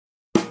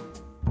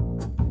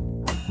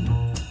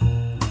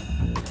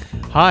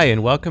Hi,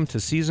 and welcome to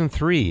Season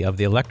 3 of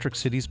the Electric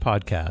Cities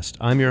podcast.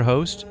 I'm your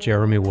host,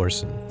 Jeremy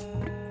Warson.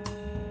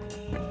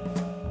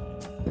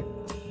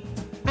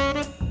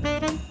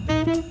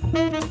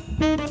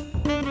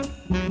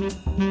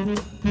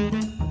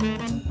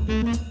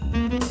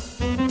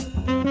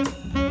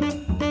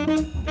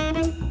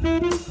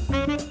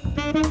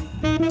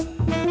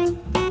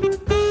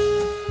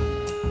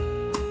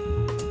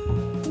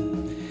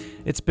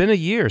 It's been a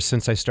year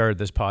since I started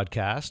this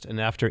podcast, and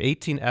after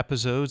 18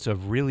 episodes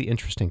of really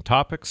interesting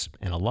topics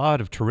and a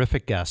lot of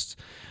terrific guests,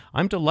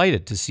 I'm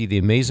delighted to see the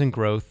amazing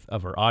growth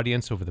of our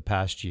audience over the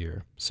past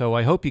year. So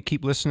I hope you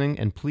keep listening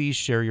and please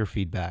share your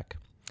feedback.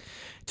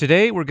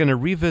 Today, we're going to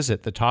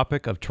revisit the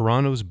topic of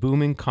Toronto's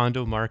booming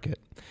condo market,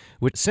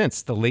 which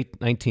since the late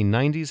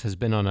 1990s has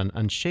been on an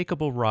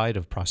unshakable ride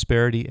of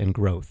prosperity and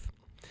growth.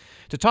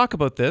 To talk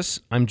about this,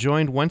 I'm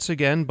joined once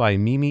again by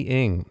Mimi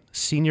Ng,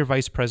 Senior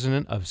Vice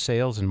President of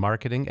Sales and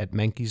Marketing at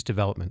Menkes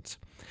Developments.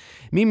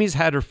 Mimi's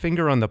had her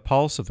finger on the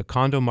pulse of the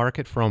condo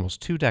market for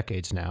almost 2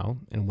 decades now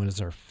and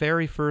was our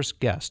very first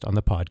guest on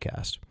the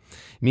podcast.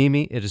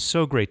 Mimi, it is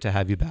so great to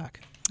have you back.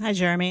 Hi,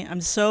 Jeremy. I'm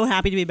so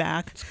happy to be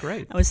back. It's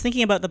great. I was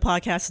thinking about the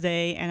podcast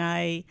today, and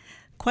I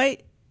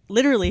quite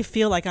literally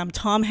feel like I'm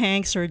Tom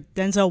Hanks or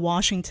Denzel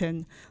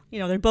Washington. You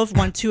know, they both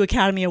won 2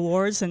 Academy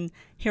Awards, and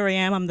here I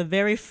am. I'm the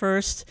very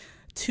first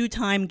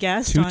two-time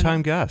guest on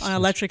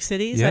Electric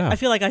Cities. Yeah. I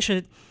feel like I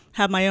should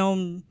have my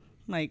own,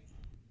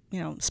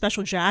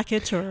 special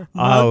jacket or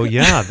mug. Oh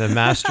yeah, the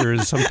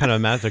Masters, some kind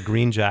of the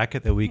green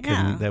jacket that we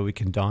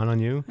can don on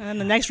you.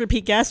 And the next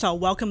repeat guest, I'll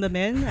welcome them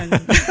in.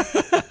 And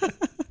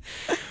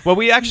Well,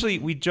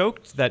 we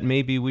joked that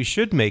maybe we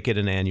should make it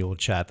an annual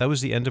chat. That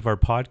was the end of our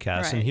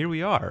podcast, right. And here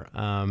we are,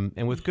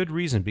 and with good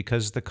reason,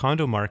 because the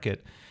condo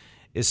market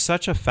is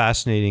such a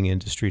fascinating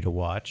industry to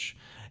watch.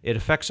 It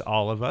affects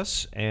all of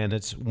us, and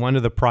it's one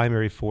of the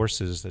primary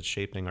forces that's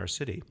shaping our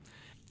city.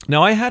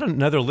 Now, I had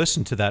another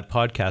listen to that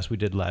podcast we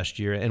did last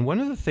year, and one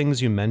of the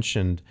things you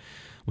mentioned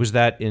was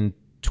that in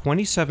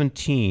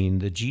 2017,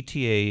 the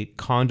GTA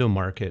condo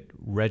market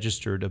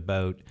registered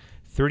about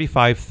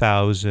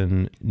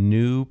 35,000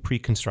 new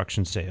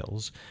pre-construction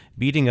sales,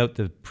 beating out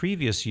the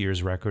previous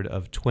year's record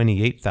of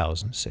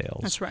 28,000 sales.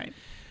 That's right.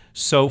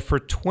 So for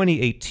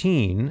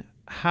 2018,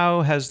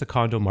 how has the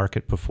condo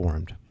market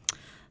performed?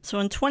 So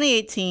in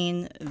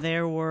 2018,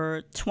 there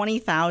were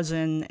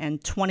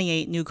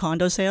 20,028 new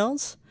condo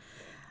sales.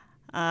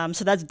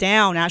 So that's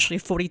down actually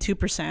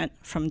 42%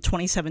 from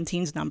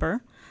 2017's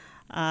number.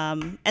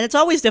 And it's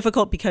always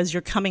difficult because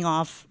you're coming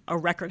off a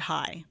record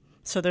high.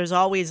 So there's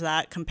always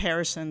that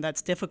comparison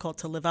that's difficult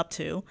to live up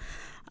to.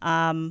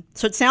 So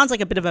it sounds like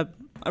a bit of a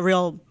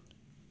real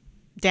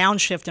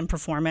downshift in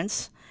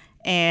performance,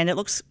 and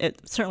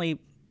it certainly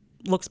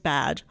looks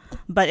bad.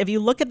 But if you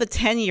look at the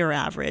 10-year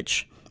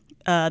average,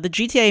 the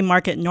GTA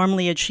market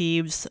normally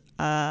achieves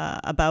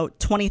about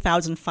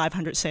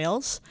 20,500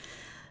 sales.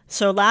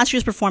 So last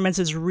year's performance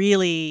is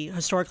really,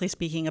 historically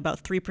speaking,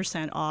 about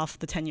 3% off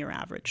the 10-year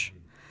average.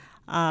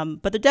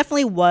 But there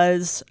definitely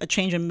was a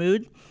change in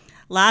mood.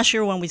 Last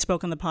year when we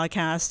spoke on the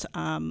podcast,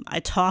 I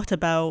talked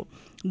about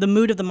the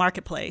mood of the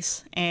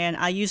marketplace, and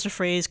I used a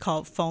phrase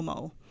called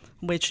FOMO,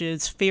 which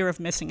is fear of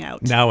missing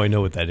out. Now I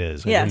know what that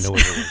is. Yes. I didn't know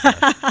what it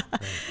was.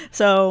 Right.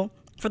 So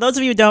for those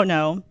of you who don't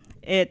know,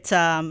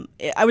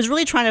 I was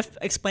really trying to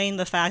explain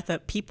the fact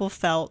that people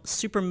felt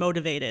super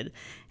motivated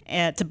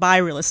to buy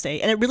real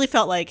estate. And it really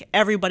felt like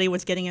everybody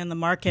was getting in the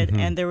market, mm-hmm.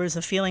 and there was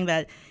a feeling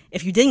that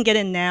if you didn't get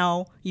in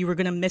now, you were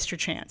going to miss your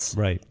chance.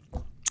 Right.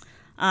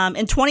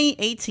 In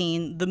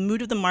 2018, the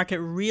mood of the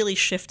market really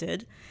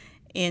shifted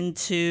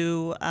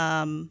into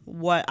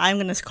what I'm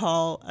going to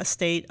call a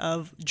state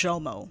of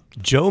JOMO.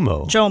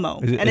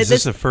 JOMO. Is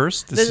this a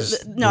first?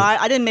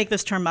 I didn't make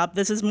this term up.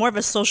 This is more of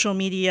a social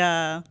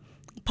media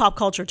pop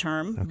culture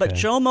term, okay. But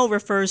JOMO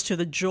refers to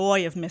the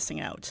joy of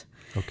missing out.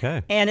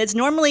 Okay. And it's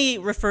normally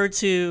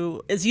it's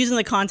used in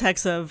the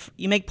context of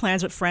you make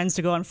plans with friends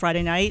to go on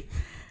Friday night,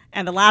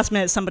 and the last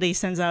minute somebody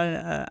sends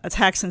out a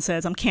text and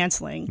says, I'm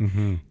canceling.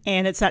 Mm-hmm.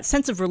 And it's that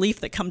sense of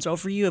relief that comes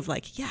over you of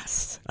like,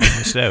 yes. I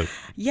missed out.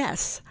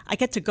 Yes. I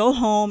get to go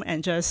home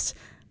and just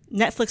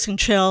Netflix and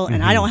chill, and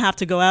mm-hmm. I don't have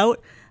to go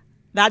out.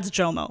 That's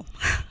JOMO.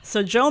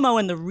 So JOMO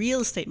in the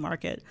real estate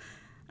market,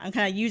 I'm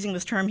kind of using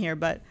this term here,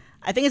 but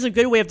I think it's a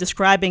good way of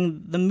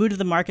describing the mood of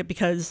the market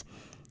because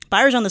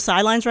buyers are on the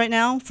sidelines right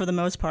now, for the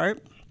most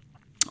part.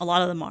 A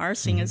lot of them are,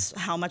 seeing mm-hmm. as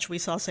how much we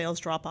saw sales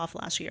drop off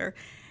last year.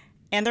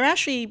 And they're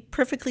actually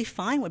perfectly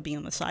fine with being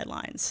on the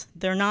sidelines.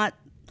 They're not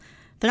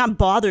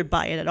bothered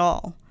by it at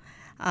all.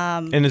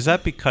 And is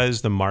that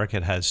because the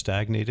market has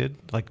stagnated?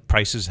 Like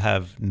prices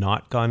have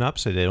not gone up,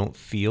 so they don't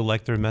feel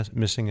like they're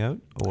missing out?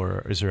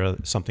 Or is there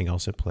something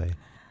else at play?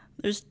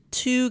 There's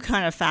 2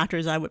 kind of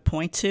factors I would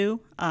point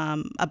to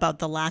about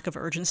the lack of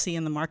urgency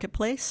in the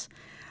marketplace.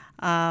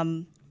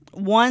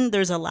 One,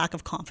 there's a lack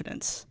of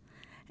confidence.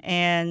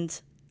 And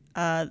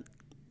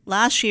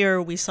last year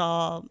we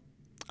saw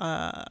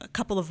a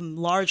couple of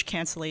large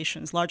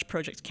cancellations, large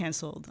projects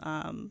canceled.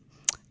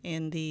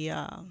 in the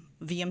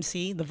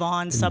VMC, the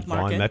Vaughan In submarket.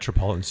 Vaughan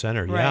Metropolitan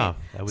Center, Right. yeah.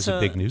 That was a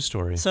big news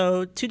story.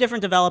 So 2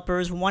 different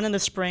developers, one in the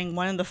spring,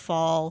 one in the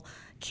fall,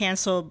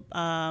 canceled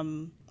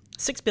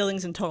 6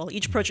 buildings in total.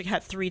 Each project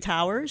had 3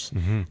 towers,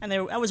 and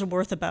that was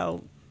worth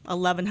about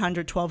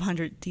 1,100,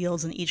 1,200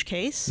 deals in each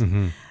case.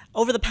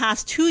 Over the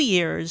past 2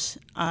 years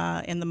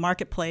in the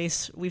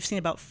marketplace, we've seen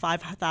about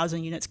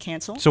 5,000 units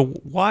cancel. So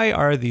why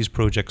are these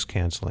projects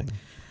canceling?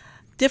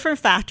 Different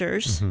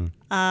factors.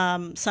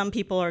 Some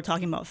people are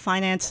talking about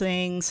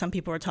financing. Some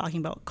people are talking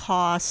about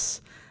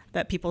costs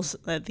that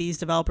these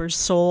developers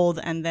sold,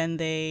 and then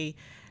they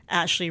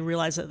actually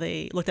realized that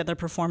they looked at their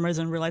performers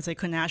and realized they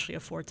couldn't actually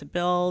afford to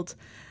build.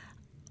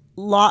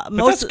 But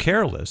that's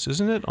careless,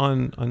 isn't it?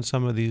 On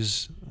some of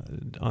these,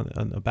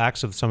 on the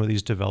backs of some of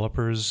these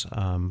developers,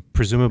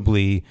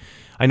 presumably,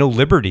 I know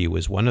Liberty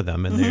was one of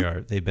them,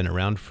 and they've been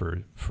around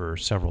for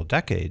several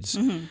decades.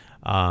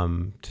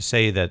 To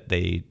say that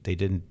they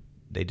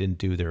didn't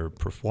do their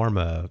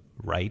performa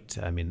right,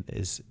 I mean,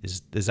 is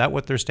that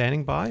what they're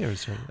standing by, or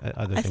is there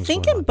other things? I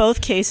think going in on?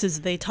 both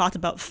cases they talked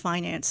about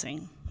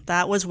financing.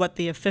 That was what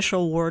the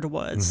official word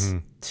was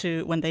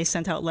to when they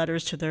sent out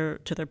letters to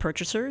their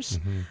purchasers.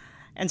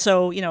 And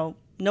so,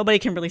 nobody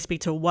can really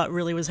speak to what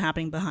really was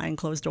happening behind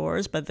closed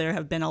doors, but there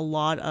have been a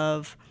lot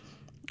of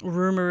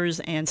rumors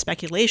and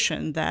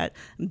speculation that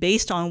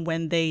based on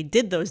when they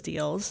did those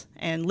deals,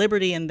 and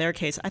Liberty in their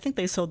case, I think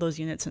they sold those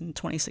units in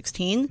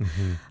 2016.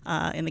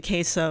 In the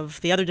case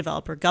of the other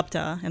developer,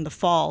 Gupta, in the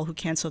fall, who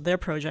canceled their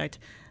project,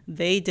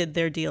 they did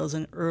their deals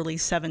in early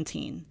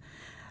 17.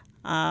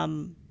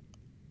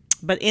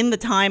 But in the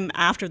time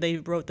after they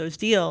wrote those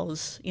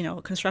deals,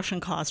 construction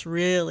costs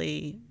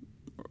really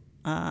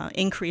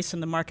increase in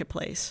the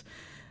marketplace.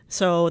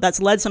 So that's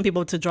led some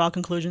people to draw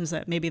conclusions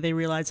that maybe they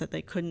realized that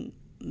they couldn't,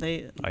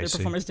 their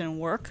performance didn't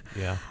work.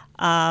 Yeah.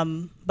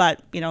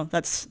 But,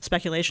 that's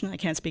speculation. I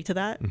can't speak to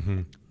that.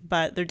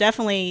 But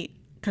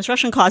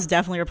construction costs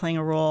definitely are playing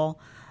a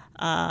role.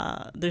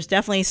 There's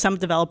definitely some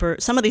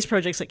of these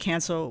projects that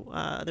cancel,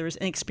 there was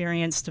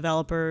inexperienced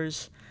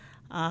developers.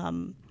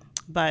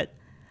 But,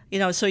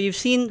 so you've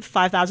seen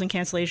 5,000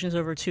 cancellations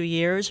over 2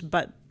 years,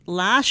 but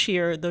last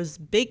year, those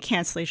big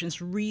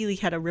cancellations really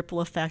had a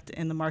ripple effect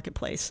in the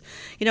marketplace.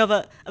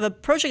 If a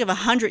project of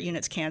 100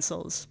 units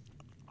cancels,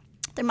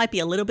 there might be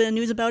a little bit of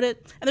news about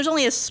it, and there's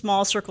only a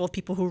small circle of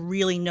people who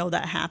really know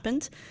that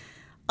happened.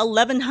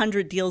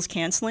 1,100 deals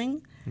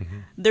canceling,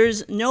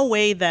 there's no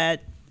way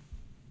that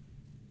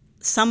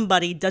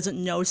somebody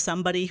doesn't know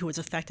somebody who was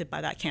affected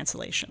by that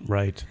cancellation.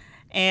 Right.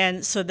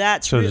 And so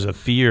there's a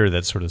fear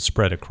that's sort of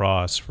spread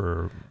across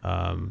for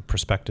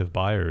prospective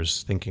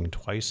buyers thinking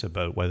twice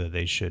about whether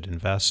they should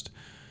invest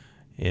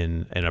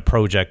in a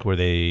project where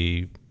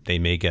they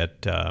may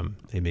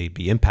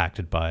be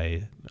impacted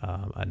by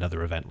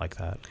another event like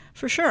that.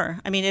 For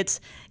sure. I mean,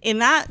 it's in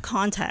that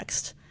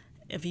context,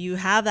 if you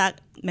have that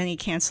many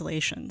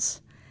cancellations,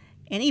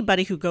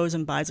 anybody who goes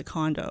and buys a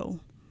condo,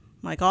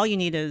 like all you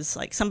need is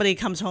like somebody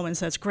comes home and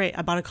says, great,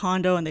 I bought a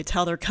condo, and they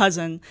tell their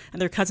cousin,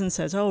 and their cousin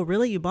says, oh,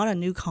 really? You bought a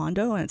new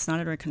condo and it's not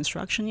under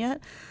construction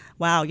yet?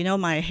 Wow,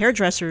 my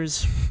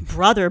hairdresser's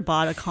brother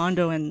bought a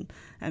condo in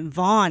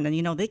Vaughan,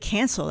 and they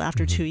canceled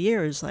after 2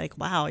 years. Like,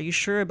 wow, are you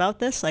sure about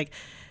this? Like,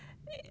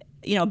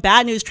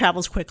 bad news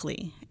travels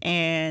quickly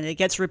and it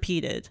gets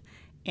repeated,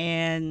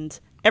 and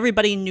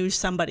everybody knew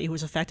somebody who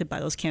was affected by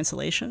those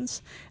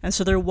cancellations. And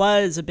so there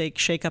was a big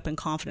shakeup in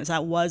confidence.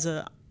 That was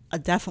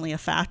definitely a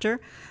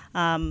factor.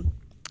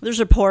 There's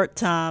a report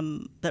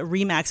that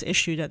RE/MAX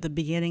issued at the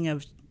beginning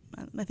of,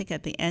 I think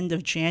at the end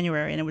of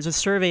January, and it was a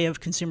survey of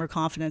consumer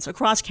confidence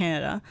across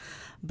Canada.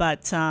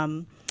 But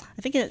I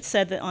think it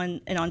said that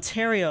in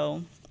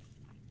Ontario,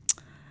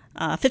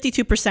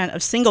 52%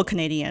 of single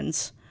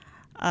Canadians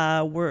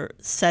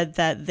said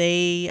that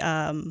they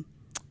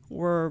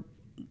were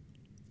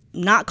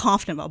not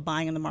confident about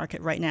buying in the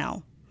market right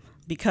now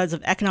because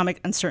of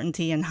economic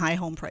uncertainty and high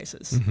home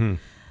prices.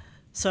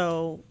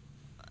 So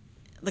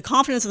the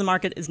confidence of the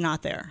market is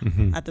not there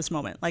at this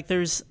moment. Like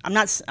I'm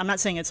not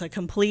saying it's a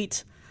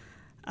complete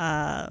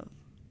downshift,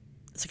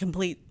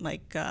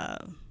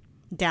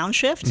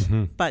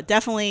 but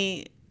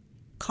definitely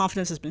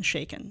confidence has been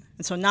shaken.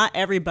 And so not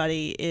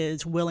everybody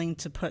is willing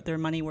to put their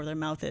money where their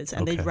mouth is,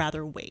 and they'd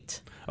rather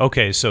wait.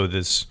 Okay, so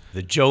the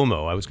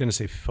JOMO, I was going to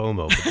say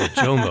FOMO, but the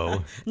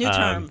JOMO,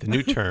 the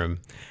new term,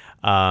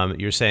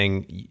 you're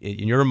saying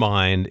in your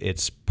mind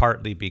it's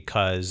partly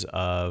because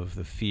of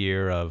the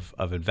fear of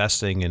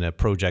investing in a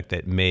project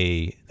that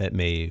may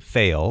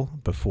fail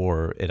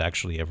before it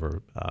actually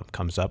ever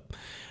comes up,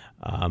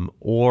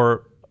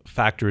 or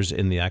factors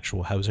in the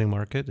actual housing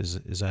market.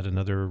 Is that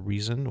another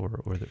reason,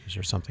 or is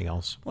there something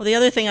else? Well, the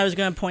other thing I was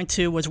going to point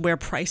to was where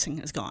pricing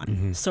has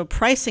gone. So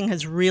pricing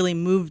has really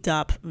moved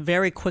up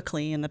very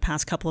quickly in the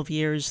past couple of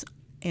years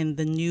in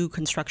the new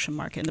construction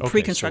market, in the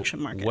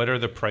pre-construction market. What were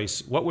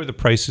the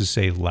prices,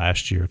 say,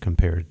 last year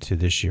compared to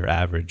this year,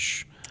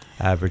 average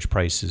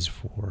prices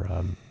for,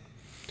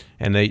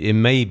 and it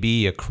may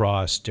be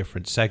across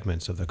different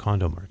segments of the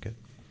condo market?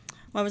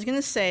 Well, I was going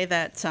to say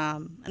that,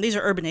 and these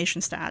are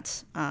Urbanation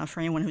stats for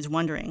anyone who's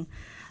wondering.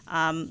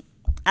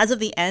 As of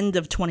the end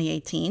of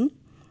 2018,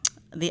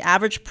 the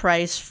average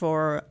price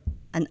for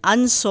an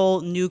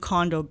unsold new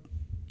condo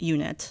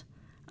unit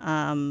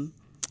in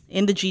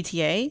the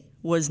GTA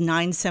was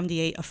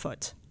 $978 a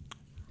foot.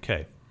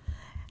 Okay.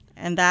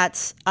 And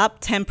that's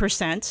up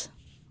 10%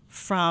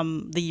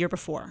 from the year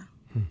before.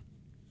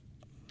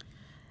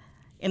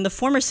 In the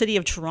former city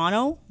of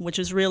Toronto, which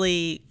is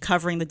really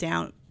covering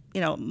the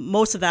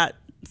most of that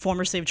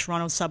former city of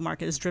Toronto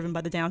submarket is driven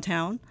by the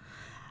downtown.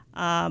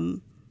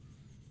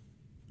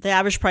 The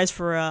average price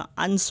for an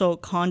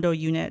unsold condo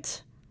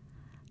unit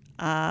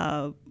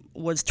was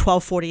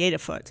 $1,248 a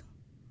foot.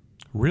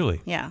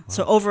 Really? Yeah.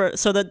 Wow.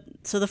 So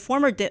the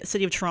former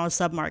city of Toronto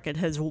submarket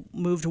has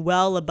moved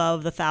well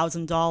above the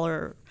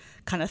 $1,000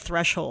 kind of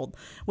threshold,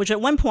 which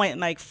at one point,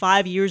 like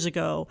 5 years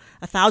ago,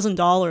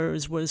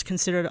 $1,000 was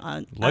considered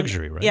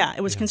luxury, right? Yeah,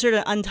 it was considered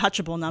an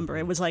untouchable number.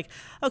 It was like,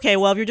 okay,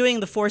 well, if you're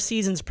doing the Four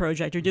Seasons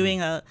project, you're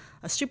doing a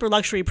super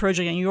luxury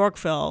project in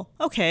Yorkville,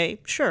 okay,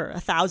 sure,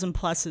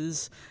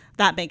 $1,000+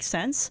 that makes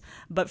sense.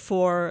 But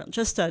for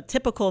just a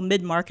typical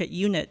mid-market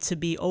unit to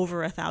be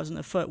over $1,000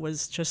 a foot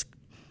was just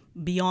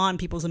beyond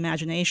people's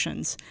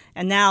imaginations.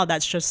 And now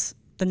that's just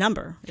the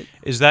number.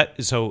 Is that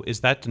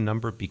the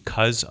number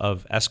because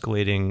of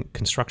escalating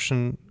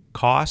construction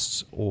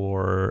costs,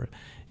 or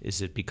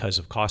is it because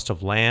of cost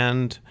of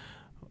land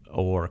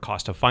or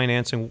cost of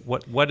financing?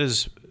 What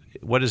is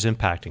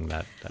impacting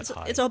that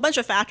high? It's a bunch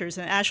of factors.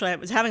 And actually, I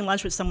was having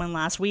lunch with someone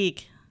last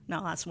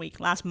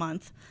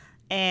month,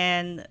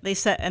 and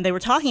they were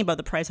talking about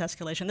the price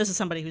escalation. This is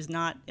somebody who's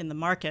not in the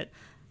market,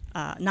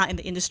 not in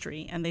the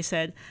industry, and they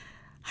said,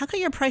 how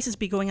could your prices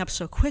be going up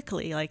so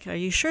quickly? Like, are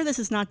you sure this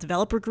is not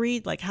developer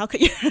greed? Like, how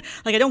could you,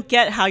 like, I don't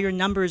get how your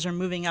numbers are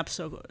moving up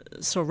so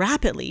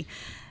rapidly.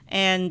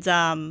 And,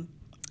 and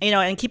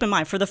keep in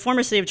mind, for the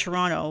former city of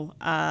Toronto,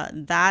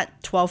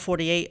 that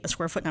 $1,248 a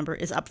square foot number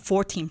is up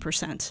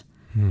 14%.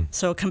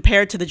 So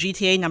compared to the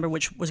GTA number,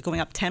 which was going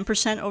up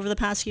 10% over the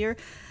past year,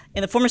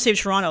 in the former city of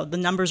Toronto, the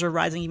numbers are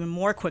rising even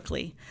more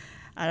quickly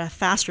at a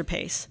faster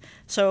pace.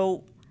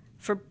 So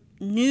for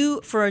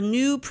a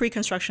new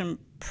pre-construction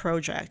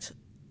project,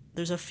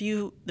 there's a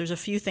few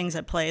things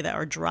at play that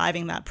are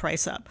driving that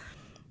price up.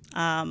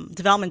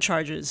 Development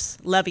charges,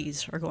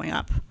 levies are going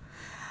up.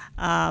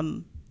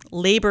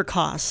 Labor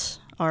costs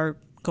are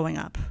going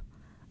up.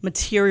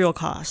 Material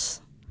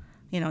costs,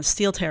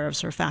 steel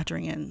tariffs are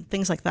factoring in,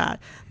 things like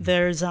that.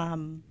 There's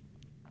we're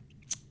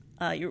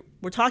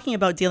talking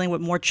about dealing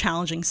with more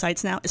challenging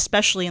sites now,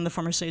 especially in the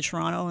former city of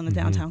Toronto and the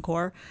downtown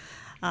core.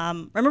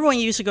 Remember when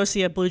you used to go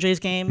see a Blue Jays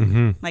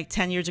game like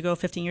 10 years ago,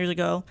 15 years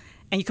ago,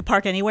 and you could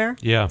park anywhere?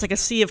 Yeah. It's like a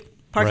sea of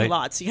parking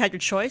lots. You had your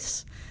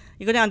choice.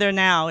 You go down there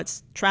now,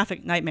 it's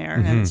traffic nightmare,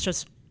 and it's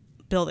just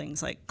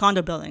buildings, like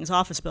condo buildings,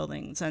 office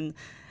buildings, and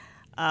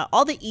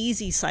all the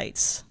easy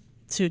sites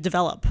to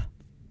develop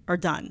are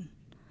done.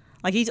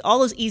 Like all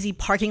those easy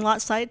parking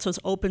lot sites, those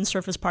open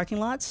surface parking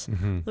lots,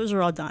 those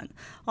are all done.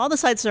 All the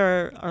sites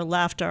are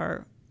left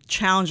are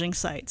challenging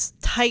sites,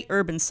 tight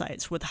urban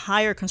sites with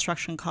higher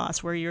construction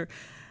costs, where you're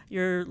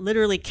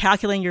literally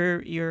calculating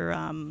your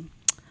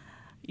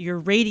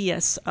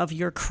radius of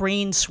your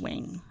crane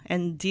swing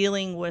and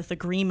dealing with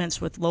agreements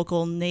with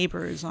local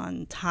neighbors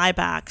on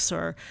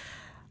tiebacks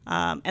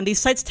and these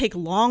sites take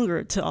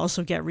longer to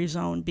also get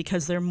rezoned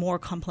because they're more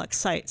complex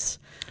sites.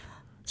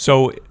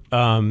 So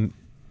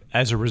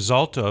as a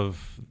result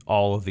of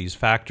all of these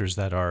factors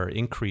that are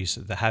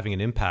having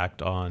an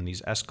impact on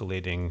these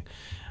escalating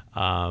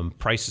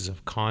prices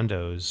of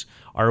condos,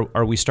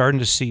 are we starting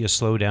to see a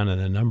slowdown in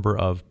the number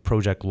of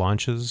project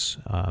launches,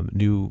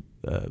 new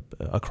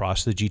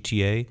across the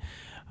GTA,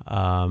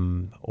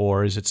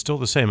 or is it still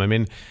the same? I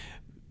mean,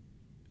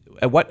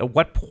 at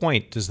what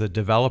point does the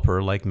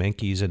developer like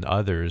Menkes and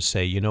others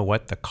say, you know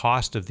what, the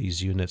cost of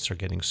these units are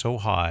getting so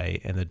high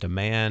and the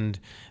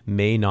demand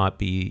may not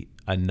be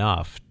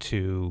enough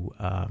to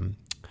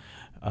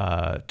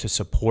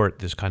support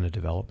this kind of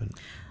development?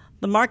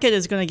 The market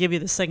is going to give you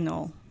the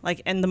signal,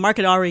 and the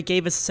market already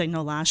gave us a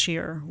signal last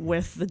year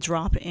with the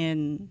drop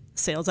in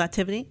sales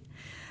activity.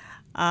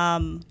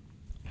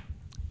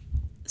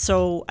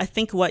 So I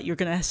think what you're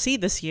going to see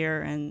this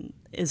year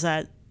is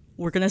that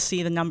we're going to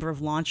see the number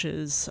of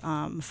launches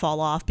fall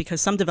off,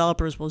 because some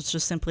developers will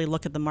just simply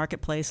look at the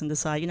marketplace and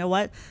decide, you know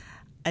what,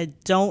 I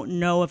don't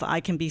know if I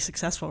can be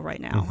successful right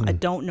now. I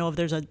don't know if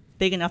there's a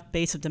big enough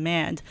base of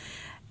demand.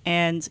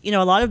 And,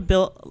 a lot of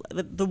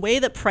the way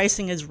that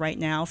pricing is right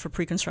now for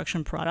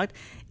pre-construction product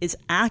is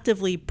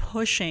actively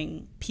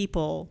pushing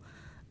people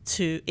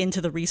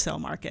into the resale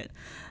market.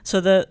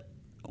 So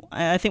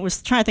I think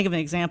was trying to think of an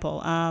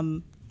example.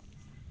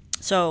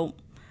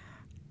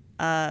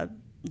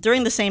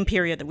 During the same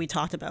period that we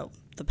talked about,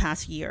 the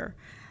past year,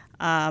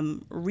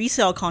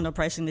 resale condo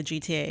pricing in the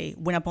GTA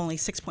went up only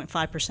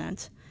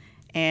 6.5%.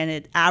 And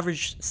it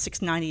averaged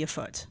 $690 a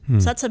foot. So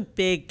that's a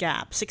big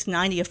gap,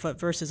 $690 a foot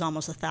versus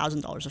almost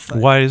 $1,000 a foot.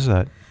 Why is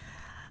that?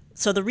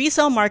 So the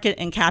resale market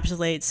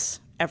encapsulates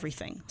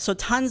everything. So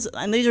tons,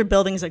 and these are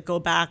buildings that go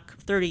back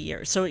 30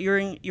 years. So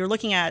you're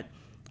looking at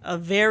a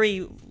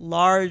very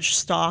large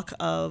stock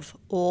of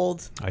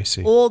old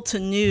to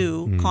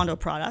new condo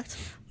product.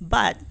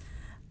 But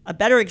a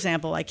better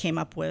example I came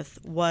up with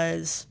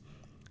was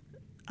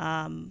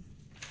Yonge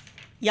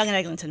and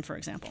Eglinton, for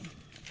example.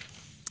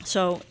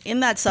 So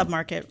in that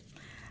submarket,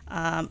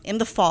 in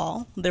the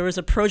fall, there was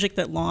a project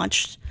that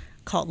launched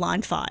called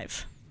Line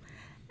 5.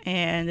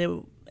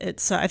 And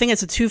it's I think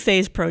it's a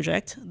 2-phase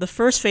project. The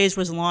first phase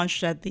was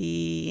launched at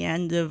the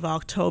end of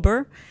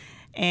October,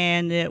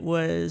 and it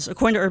was,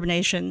 according to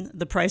Urbanation,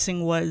 the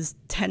pricing was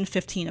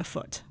 $10.15 a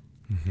foot.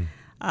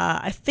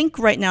 I think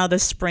right now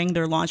this spring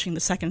they're launching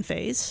the second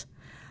phase,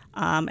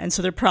 and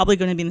so they're probably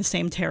going to be in the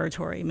same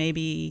territory,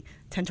 maybe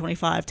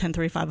 $10.25,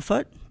 $10.35 a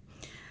foot.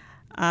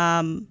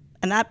 And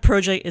that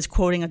project is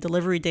quoting a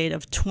delivery date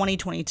of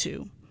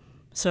 2022.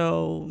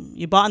 So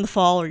you bought in the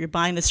fall or you're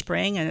buying this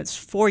spring, and it's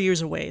 4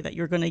 years away that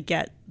you're going to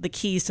get the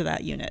keys to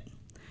that unit.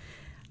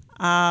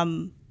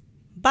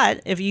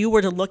 But if you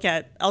were to look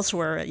at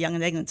elsewhere at Yonge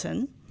and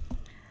Eglinton,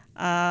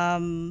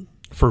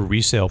 for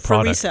resale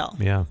product.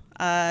 Yeah.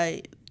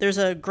 There's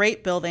a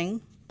great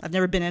building. I've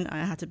never been in.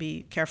 I have to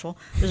be careful.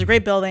 There's a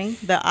great building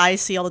that I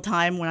see all the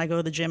time when I go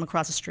to the gym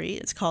across the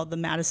street. It's called the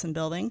Madison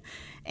Building,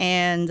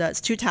 and it's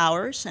 2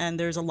 towers, and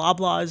there's a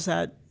Loblaws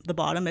at the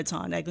bottom. It's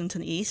on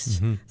Eglinton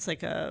East. It's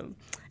like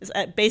it's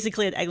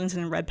basically at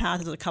Eglinton and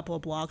Redpath. It's a couple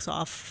of blocks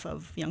off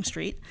of Yonge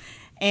Street,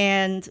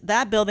 and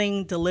that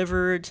building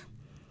delivered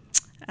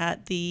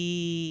at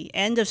the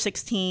end of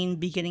 16,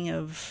 beginning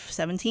of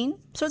 17.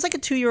 So it's like a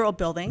 2-year-old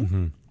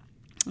building.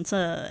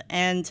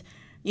 And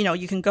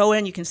you can go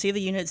in, you can see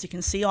the units, you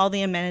can see all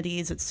the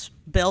amenities. It's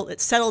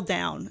settled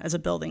down as a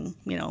building.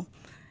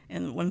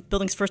 And when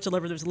buildings first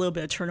delivered, there's a little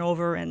bit of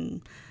turnover,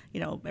 and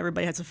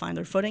everybody has to find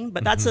their footing,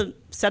 but that's a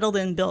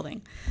settled-in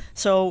building.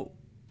 So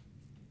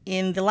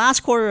in the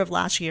last quarter of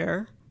last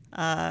year,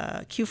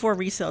 Q4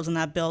 resales in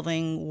that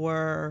building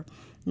were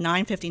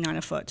 $9.59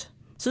 a foot.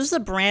 So this is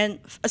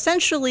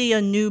essentially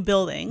a new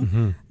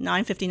building,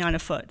 $9.59 a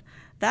foot.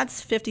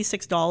 That's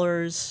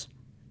 $56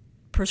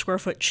 per square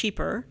foot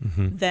cheaper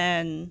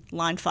than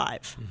Line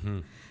 5.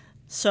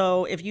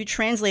 So if you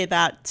translate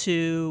that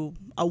to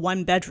a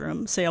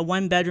 1-bedroom, say a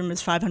 1-bedroom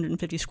is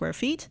 550 square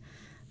feet,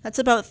 that's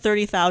about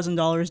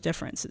 $30,000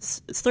 difference.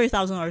 It's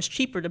 $30,000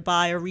 cheaper to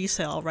buy a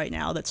resale right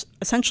now that's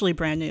essentially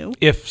brand new.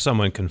 If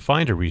someone can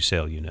find a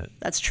resale unit.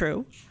 That's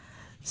true.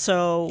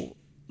 So,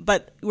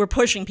 but we're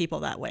pushing people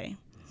that way.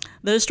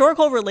 The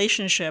historical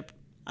relationship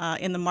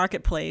in the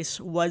marketplace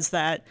was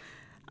that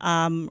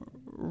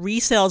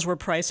resales were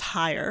priced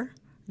higher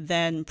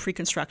than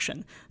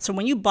pre-construction. So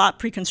when you bought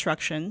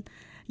pre-construction,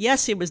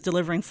 yes, it was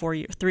delivering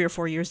 3 or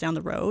 4 years down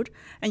the road,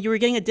 and you were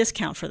getting a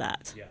discount for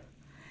that. Yeah.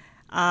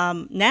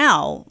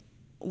 Now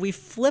we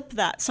flip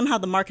that. Somehow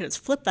the market has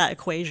flipped that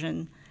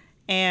equation,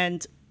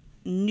 and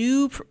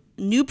new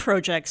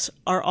projects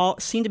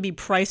seem to be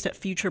priced at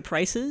future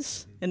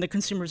prices in the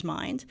consumer's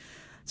mind.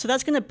 So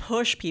that's going to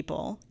push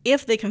people,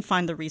 if they can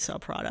find the resale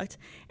product,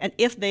 and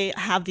if they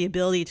have the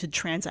ability to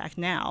transact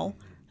now,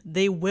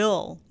 they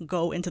will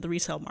go into the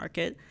resale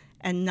market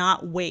and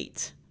not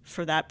wait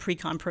for that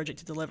pre-con project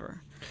to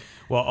deliver.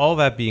 Well, all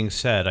that being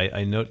said,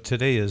 I know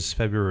today is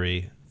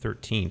February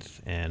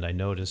 13th, and I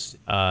noticed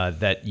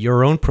that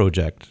your own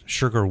project,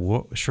 Sugar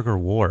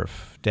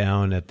Wharf,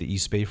 down at the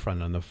East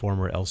Bayfront on the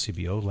former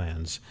LCBO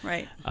lands,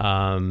 right?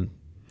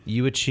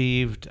 You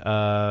achieved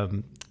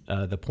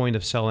the point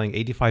of selling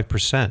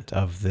 85%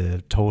 of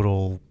the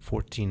total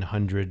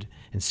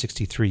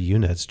 1,463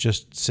 units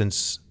just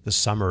since the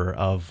summer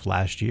of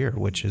last year,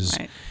 which is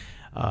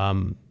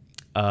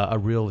a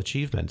real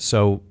achievement.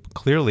 So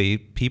clearly,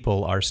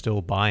 people are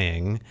still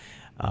buying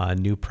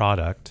new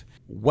product.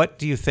 What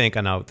do you think?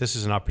 I know this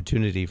is an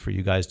opportunity for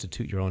you guys to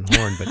toot your own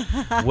horn,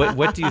 but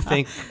what do you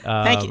think?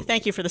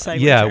 Thank you for the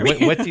segue. Yeah,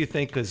 what do you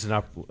think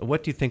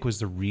was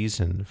the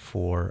reason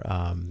for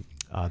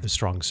the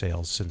strong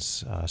sales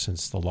since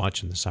the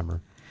launch in the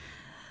summer?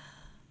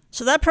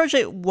 So that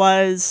project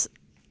was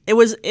a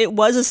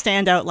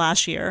standout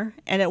last year,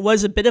 and it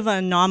was a bit of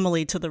an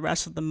anomaly to the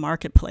rest of the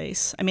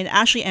marketplace. I mean, it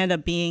actually ended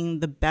up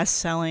being the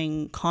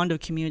best-selling condo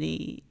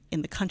community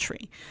in the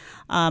country.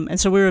 And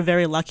so we were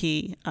very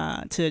lucky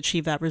to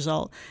achieve that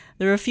result.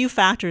 There were a few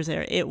factors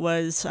there. It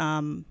was,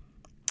 I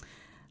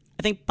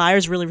think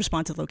buyers really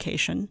respond to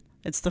location.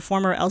 It's the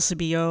former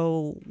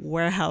LCBO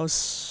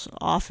warehouse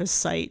office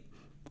site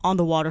on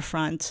the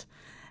waterfront.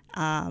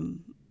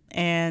 And,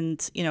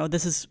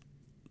 this is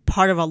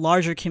part of a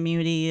larger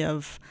community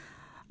of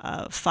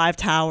 5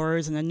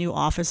 towers and a new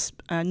office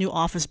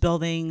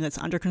building that's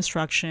under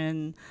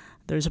construction.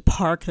 There's a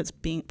park that's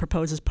being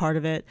proposed as part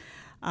of it.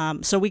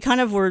 So we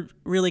kind of were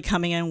really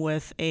coming in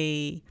with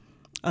a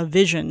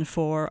vision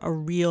for a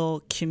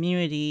real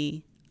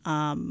community,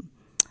 and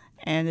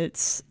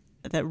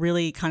that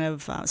really kind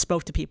of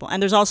spoke to people.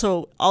 And there's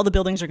also, all the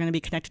buildings are going to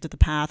be connected to the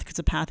path because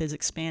the path is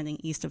expanding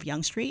east of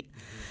Yonge Street.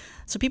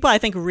 So people, I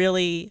think,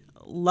 really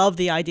loved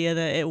the idea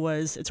that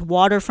it's a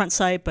waterfront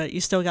site, but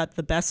you still got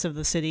the best of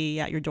the city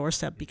at your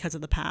doorstep because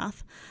of the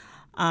path.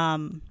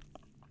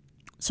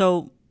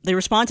 So they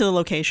respond to the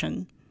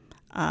location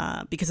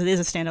because it is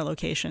a standout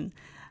location.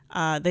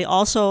 They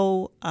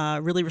also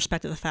really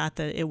respected the fact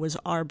that it was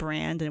our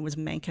brand and it was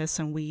Menkes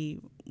and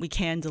we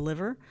can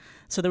deliver.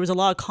 So there was a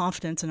lot of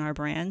confidence in our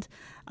brand.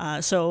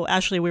 So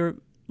actually we were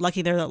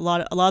lucky there that a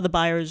lot of the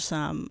buyers,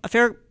 a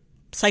fair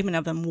segment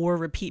of them were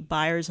repeat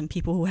buyers and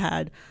people who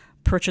had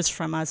purchased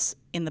from us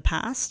in the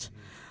past.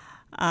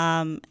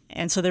 And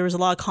so there was a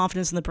lot of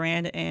confidence in the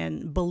brand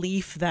and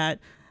belief that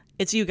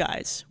it's you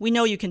guys. We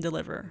know you can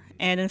deliver.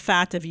 And in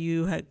fact, if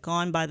you had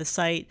gone by the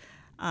site,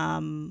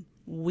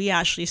 we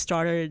actually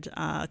started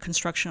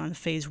construction on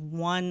phase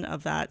 1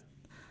 of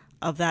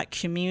that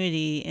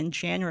community in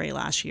January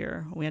last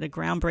year. We had a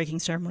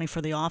groundbreaking ceremony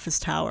for the office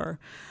tower.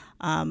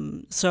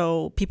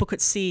 So people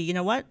could see, you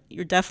know what,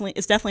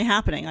 it's definitely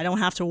happening. I don't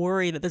have to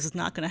worry that this is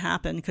not going to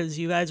happen because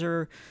you guys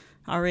are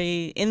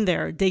already in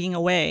there digging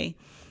away.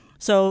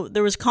 So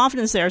there was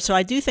confidence there. So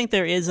I do think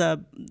there is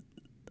going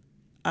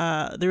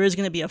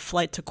to be a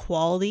flight to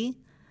quality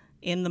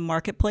in the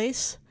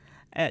marketplace.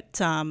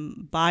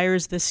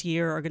 Buyers this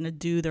year are going to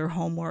do their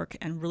homework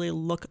and really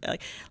look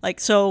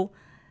so.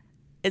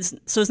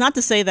 It's not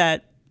to say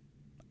that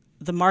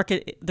the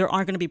market there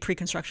aren't going to be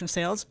pre-construction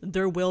sales.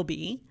 There will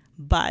be,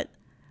 but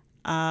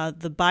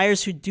the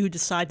buyers who do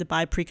decide to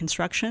buy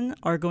pre-construction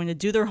are going to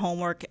do their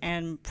homework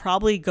and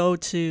probably go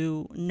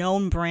to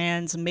known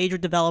brands, major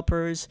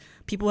developers,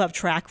 people who have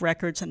track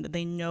records and that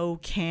they know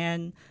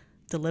can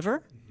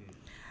deliver,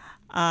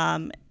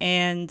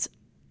 and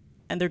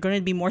they're going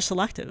to be more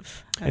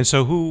selective. And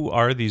so, who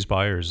are these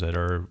buyers that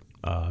are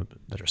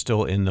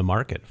still in the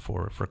market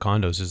for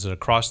condos? Is it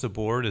across the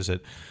board? Is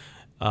it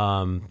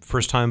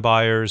first-time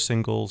buyers,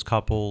 singles,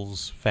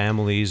 couples,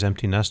 families,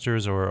 empty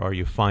nesters, or are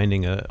you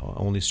finding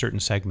only certain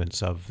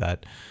segments of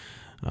that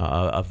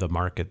of the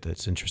market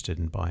that's interested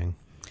in buying?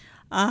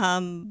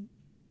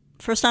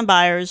 First-time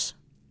buyers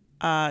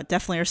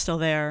definitely are still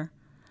there.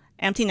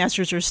 Empty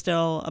nesters are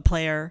still a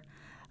player.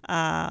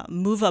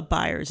 Move-up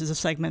buyers is a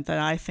segment that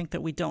I think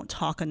that we don't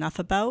talk enough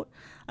about.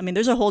 I mean,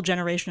 there's a whole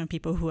generation of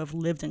people who have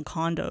lived in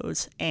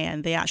condos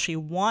and they actually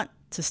want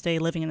to stay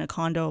living in a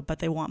condo, but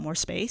they want more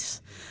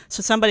space.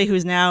 So somebody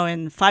who's now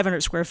in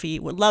 500 square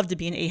feet would love to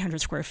be in 800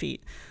 square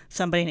feet.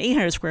 Somebody in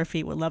 800 square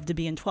feet would love to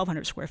be in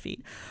 1,200 square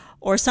feet.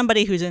 Or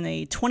somebody who's in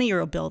a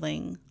 20-year-old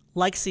building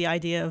likes the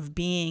idea of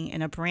being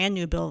in a brand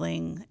new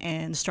building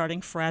and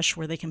starting fresh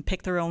where they can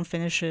pick their own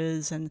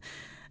finishes and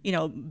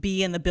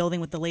be in the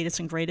building with the latest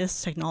and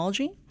greatest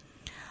technology.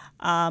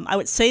 I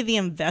would say the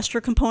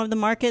investor component of the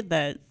market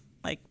that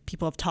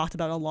people have talked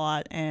about a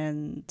lot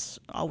and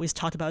always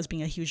talked about as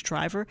being a huge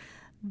driver,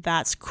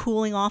 that's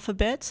cooling off a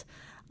bit.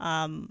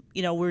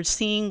 We're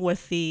seeing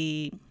with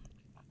the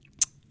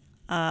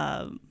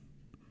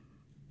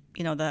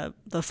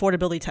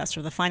affordability test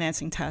or the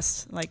financing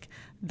test,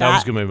 that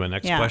was going to be my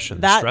next question.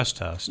 The stress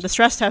test. The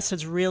stress test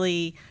has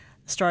really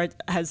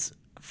has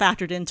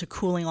factored into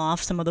cooling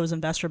off some of those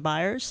investor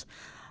buyers.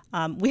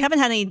 We haven't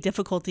had any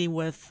difficulty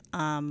with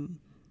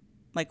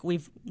we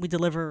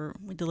delivered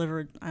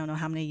I don't know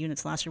how many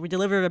units last year. We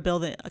delivered a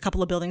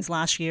couple of buildings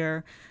last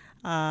year,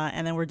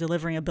 and then we're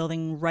delivering a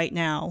building right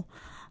now.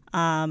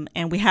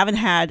 And we haven't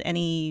had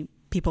any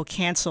people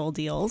cancel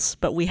deals,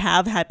 but we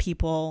have had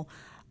people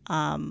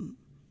have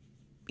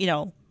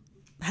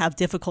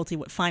difficulty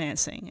with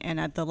financing and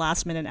at the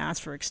last minute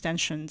ask for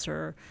extensions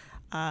or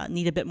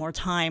need a bit more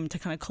time to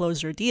kind of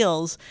close their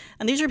deals.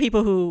 And these are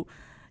people who,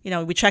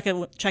 we check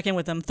in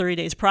with them 30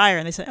 days prior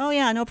and they say, oh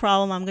yeah, no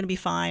problem, I'm going to be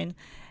fine.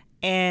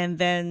 And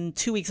then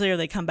 2 weeks later,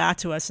 they come back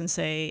to us and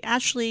say,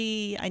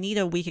 actually, I need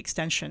a week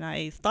extension.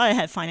 I thought I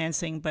had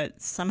financing,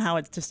 but somehow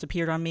it's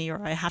disappeared on me,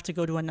 or I have to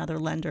go to another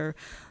lender.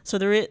 So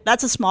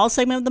that's a small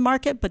segment of the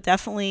market, but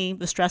definitely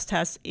the stress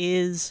test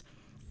is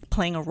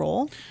playing a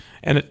role.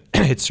 And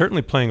it's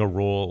certainly playing a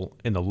role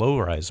in the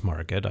low-rise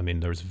market. I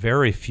mean, there's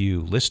very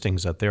few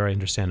listings out there. I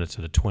understand it's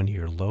at a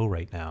 20-year low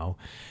right now.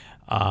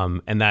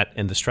 And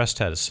the stress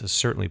test has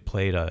certainly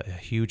played a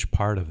huge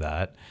part of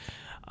that.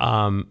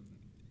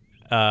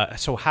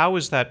 So how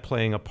is that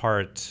playing a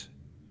part,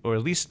 or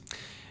at least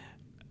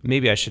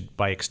maybe I should,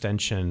 by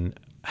extension,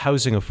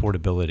 housing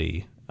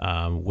affordability,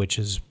 which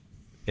is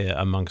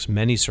amongst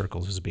many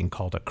circles is being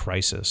called a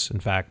crisis. In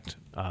fact,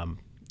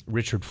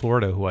 Richard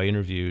Florida, who I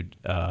interviewed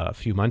a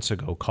few months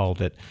ago,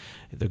 called it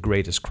the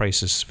greatest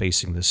crisis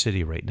facing the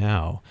city right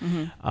now.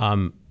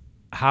 Mm-hmm.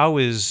 How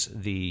is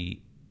the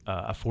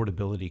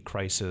affordability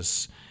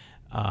crisis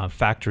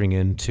factoring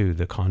into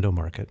the condo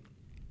market?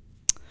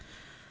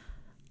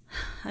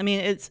 I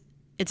mean, it's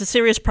a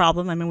serious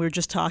problem. I mean, we were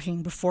just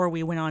talking before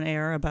we went on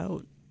air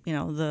about,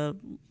 I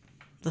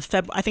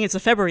think it's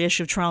the February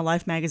issue of Toronto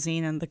Life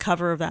magazine and the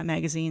cover of that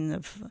magazine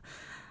of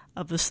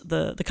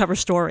the cover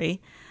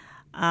story.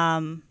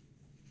 I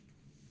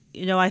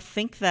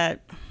think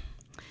that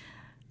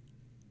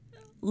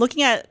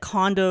looking at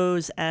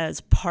condos as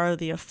part of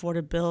the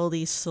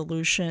affordability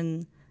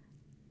solution,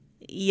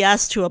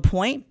 yes, to a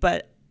point,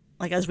 but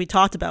like as we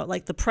talked about,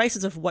 like the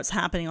prices of what's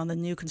happening on the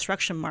new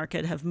construction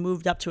market have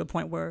moved up to a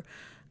point where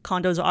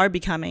condos are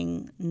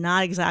becoming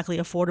not exactly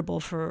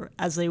affordable for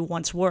as they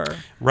once were.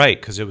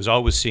 Right, because it was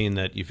always seen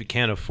that if you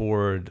can't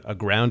afford a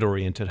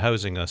ground-oriented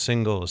housing, a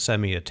single, a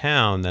semi, a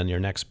town, then your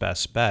next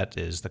best bet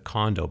is the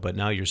condo. But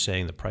now you're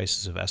saying the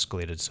prices have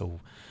escalated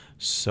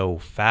so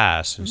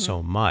fast and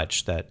so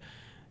much that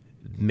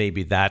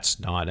maybe that's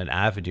not an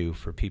avenue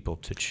for people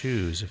to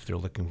choose if they're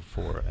looking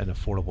for an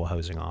affordable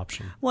housing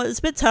option. Well, it's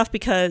a bit tough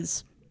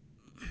because,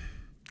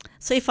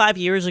 say 5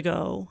 years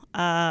ago,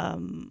 a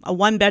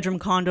one-bedroom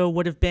condo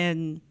would have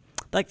been,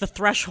 like the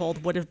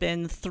threshold would have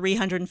been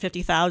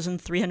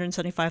 $350,000,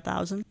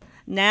 $375,000.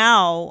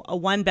 Now, a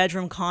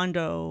one-bedroom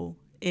condo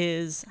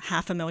is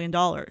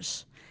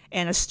 $500,000,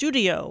 and a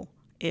studio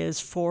is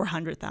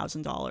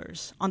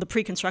 $400,000 on the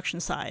pre-construction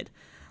side.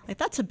 Like,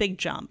 that's a big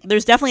jump.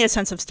 There's definitely a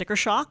sense of sticker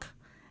shock,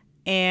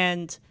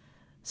 and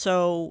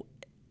so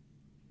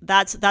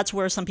that's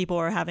where some people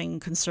are having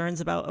concerns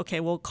about,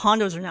 okay, well,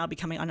 condos are now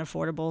becoming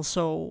unaffordable,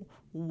 so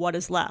what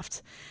is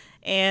left?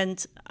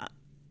 And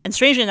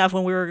strangely enough,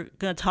 when we were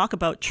going to talk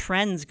about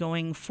trends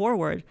going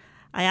forward,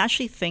 I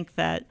actually think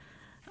that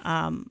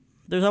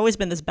there's always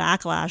been this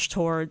backlash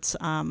towards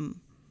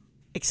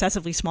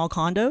excessively small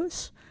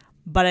condos,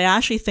 but I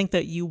actually think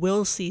that you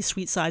will see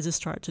suite sizes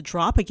start to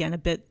drop again a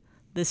bit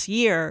this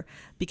year,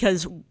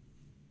 because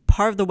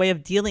part of the way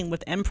of dealing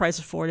with end price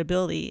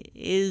affordability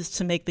is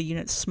to make the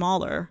units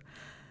smaller.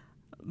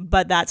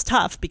 But that's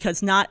tough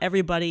because not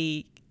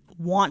everybody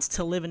wants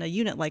to live in a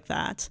unit like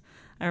that.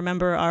 I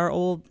remember our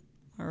old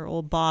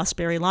boss,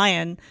 Barry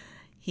Lyon,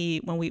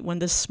 when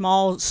this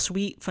small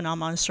suite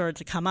phenomenon started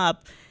to come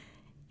up,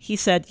 he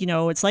said,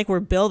 it's like we're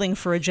building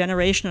for a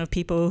generation of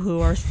people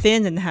who are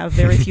thin and have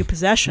very few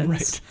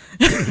possessions.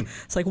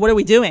 It's like, what are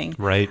we doing?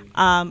 Right.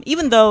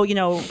 Even though,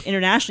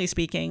 internationally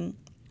speaking,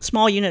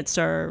 small units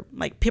are,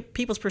 like,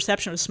 people's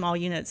perception of small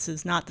units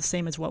is not the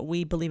same as what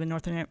we believe in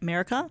North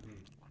America.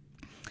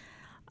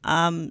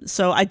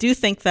 So I do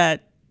think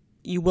that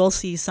you will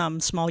see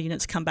some small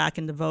units come back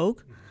into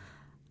vogue.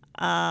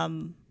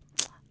 The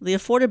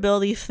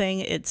affordability thing,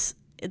 it's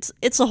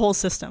a whole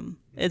system.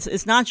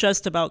 It's not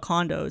just about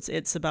condos.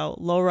 It's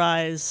about low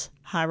rise,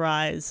 high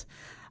rise.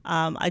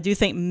 I do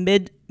think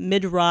mid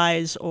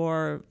rise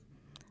or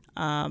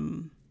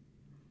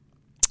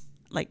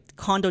like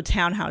condo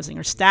townhousing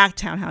or stacked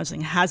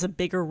townhousing has a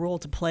bigger role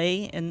to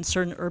play in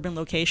certain urban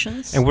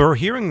locations. And we're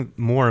hearing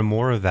more and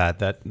more of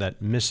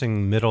that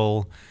missing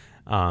middle,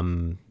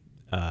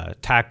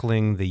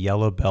 tackling the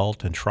yellow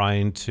belt and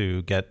trying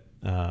to get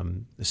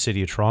the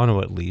city of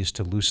Toronto, at least,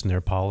 to loosen their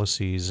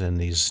policies in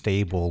these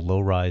stable,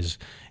 low-rise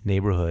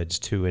neighborhoods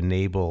to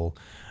enable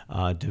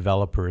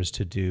developers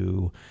to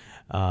do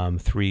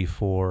 3,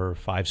 4,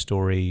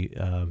 5-story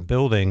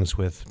buildings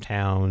with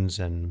towns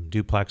and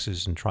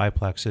duplexes and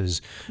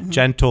triplexes,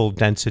 gentle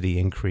density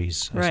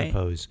increase, I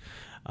suppose.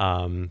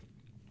 Do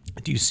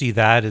you see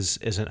that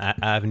as an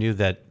avenue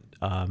that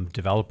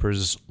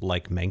developers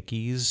like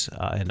Menkes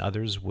and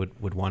others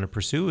would want to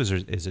pursue?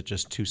 Is it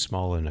just too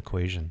small an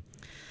equation?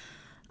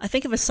 I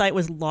think if a site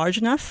was large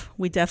enough,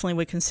 we definitely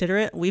would consider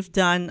it. We've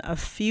done a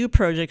few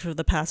projects over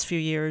the past few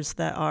years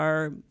that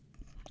are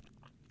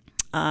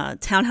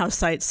townhouse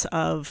sites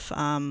of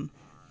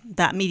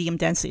that medium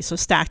density, so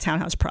stacked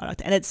townhouse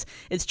product. And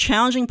it's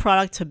challenging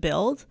product to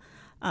build,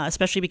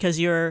 especially because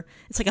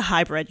it's like a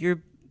hybrid.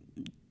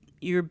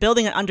 You're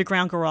building an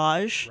underground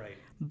garage, right,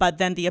 but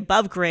then the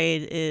above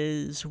grade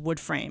is wood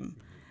frame.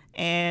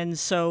 And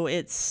so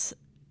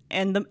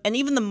and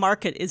even the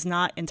market is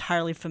not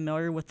entirely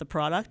familiar with the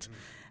product.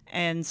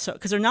 And so,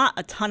 because there are not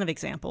a ton of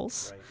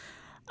examples.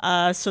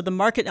 Right. So the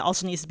market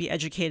also needs to be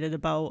educated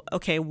about,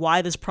 okay,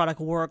 why this product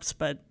works,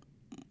 but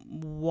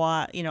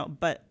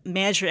but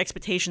manage your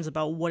expectations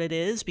about what it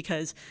is,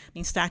 because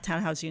stacked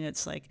townhouse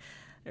units, like,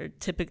 are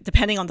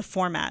depending on the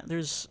format,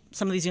 there's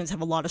some of these units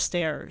have a lot of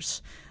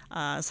stairs.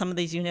 Some of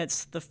these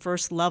units, the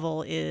first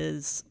level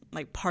is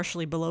like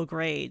partially below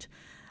grade.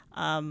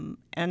 And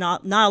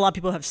not a lot of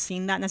people have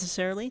seen that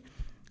necessarily.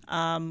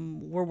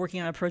 We're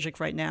working on a project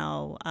right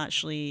now,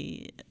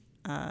 actually,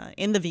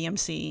 in the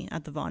VMC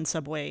at the Vaughan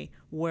subway,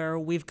 where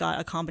we've got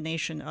a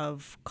combination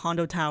of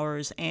condo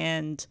towers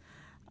and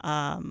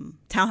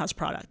townhouse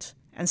product.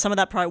 And some of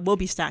that product will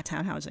be stacked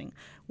townhousing,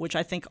 which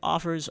I think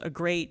offers a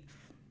great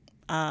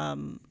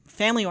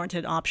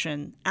family-oriented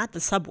option at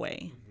the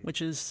subway,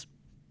 which is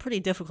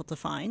pretty difficult to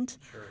find.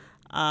 Sure.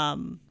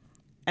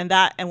 And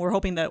we're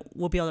hoping that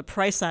we'll be able to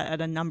price that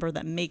at a number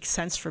that makes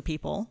sense for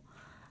people.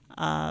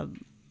 But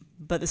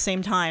at the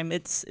same time,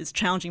 it's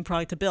challenging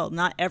product to build.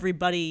 Not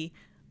everybody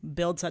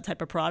builds that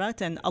type of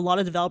product, and a lot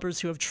of developers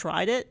who have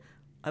tried it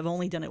have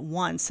only done it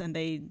once, and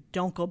they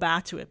don't go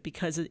back to it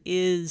because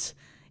it's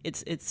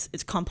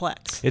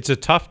complex. It's a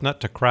tough nut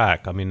to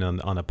crack. I mean,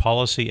 on the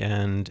policy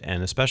end,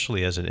 and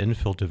especially as an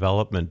infill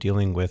development,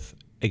 dealing with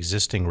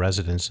existing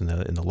residents in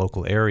the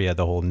local area,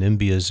 the whole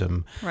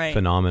NIMBYism Right.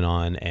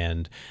 phenomenon,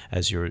 and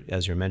as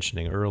you're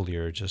mentioning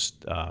earlier,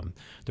 just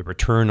the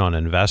return on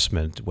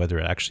investment, whether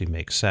it actually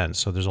makes sense.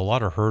 So there's a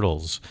lot of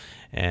hurdles,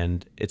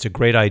 and it's a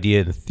great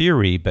idea in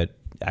theory, but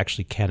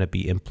actually can it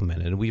be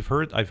implemented?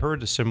 And I've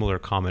heard a similar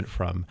comment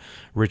from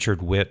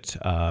Richard Witt,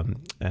 an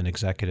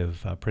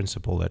executive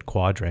principal at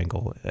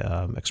Quadrangle,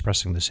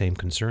 expressing the same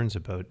concerns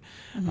about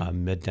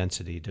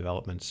mid-density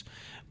developments.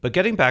 But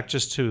getting back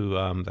just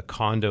to the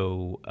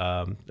condo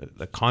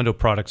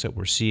products that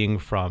we're seeing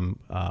from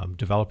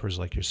developers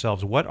like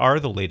yourselves, what are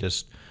the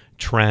latest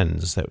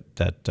trends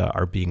that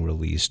are being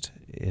released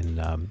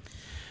in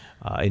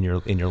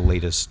your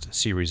latest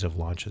series of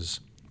launches?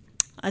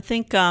 I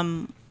think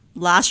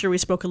last year we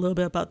spoke a little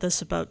bit about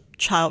this, about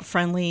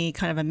child-friendly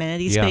kind of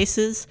amenity Yeah.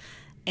 spaces,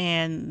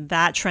 and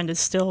that trend is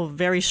still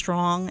very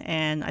strong.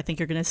 And I think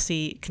you're going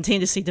to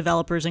continue to see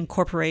developers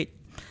incorporate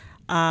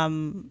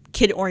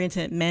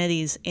kid-oriented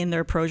amenities in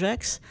their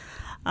projects.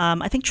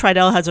 I think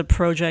Tridel has a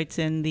project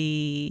in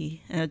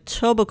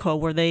Etobicoke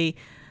where they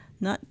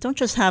don't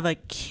just have a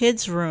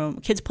kids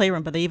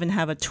playroom, but they even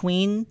have a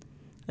tween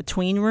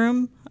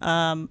room.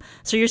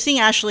 So you're seeing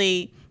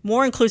actually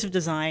more inclusive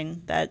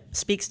design that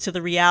speaks to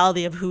the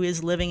reality of who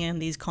is living in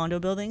these condo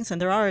buildings,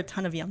 and there are a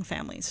ton of young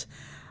families.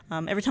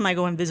 Every time I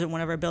go and visit one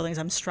of our buildings,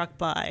 I'm struck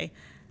by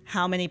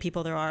how many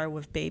people there are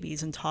with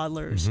babies and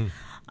toddlers.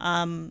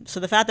 So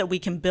the fact that we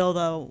can build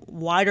a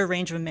wider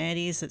range of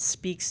amenities that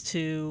speaks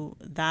to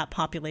that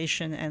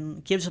population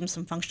and gives them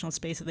some functional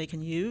space that they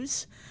can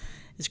use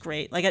is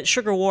great. Like at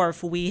Sugar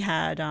Wharf, we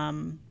had, I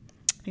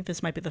think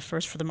this might be the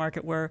first for the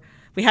market, where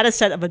we had a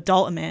set of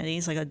adult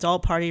amenities, like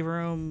adult party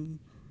room,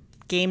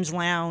 games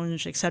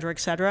lounge, et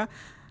cetera,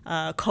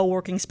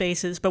 co-working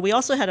spaces. But we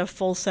also had a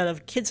full set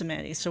of kids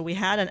amenities. So we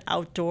had an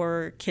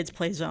outdoor kids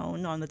play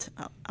zone on the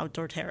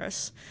outdoor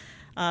terrace.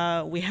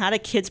 We had a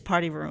kids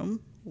party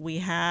room. We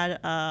had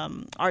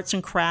arts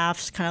and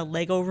crafts kind of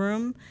Lego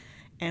room.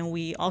 And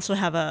we also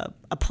have a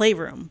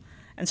playroom.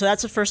 And so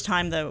that's the first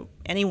time that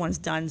anyone's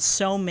done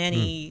so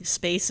many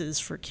spaces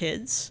for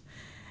kids.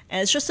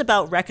 And it's just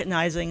about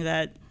recognizing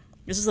that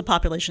this is the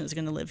population that's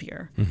going to live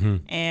here.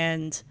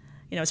 And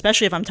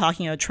especially if I'm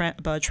talking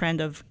about a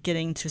trend of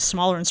getting to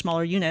smaller and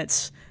smaller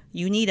units,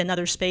 you need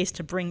another space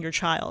to bring your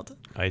child.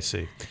 I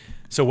see.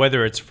 So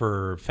whether it's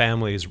for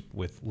families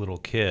with little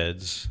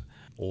kids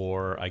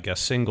or I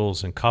guess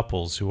singles and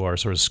couples who are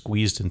sort of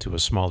squeezed into a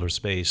smaller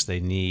space, they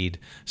need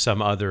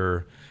some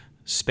other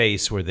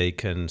space where they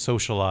can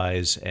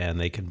socialize and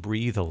they can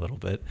breathe a little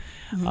bit.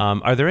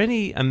 Are there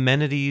any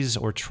amenities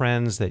or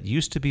trends that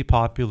used to be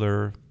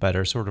popular but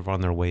are sort of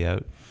on their way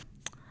out?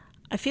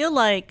 I feel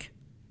like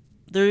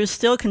there is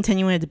still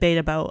continuing a debate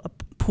about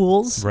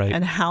pools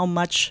and how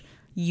much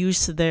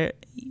use they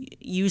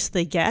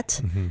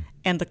get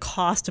and the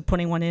cost of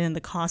putting one in and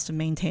the cost of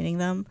maintaining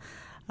them.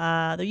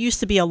 There used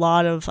to be a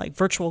lot of like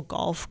virtual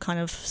golf kind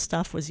of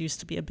stuff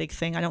used to be a big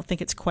thing. I don't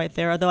think it's quite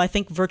there, although I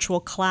think virtual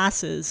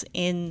classes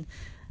in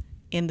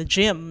the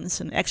gyms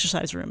and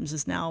exercise rooms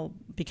is now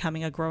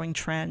becoming a growing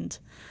trend.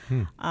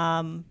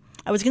 I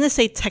was going to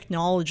say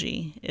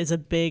technology is a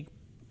big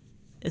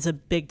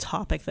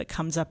topic that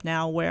comes up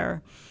now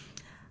where,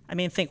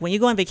 think when you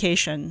go on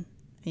vacation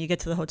and you get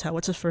to the hotel,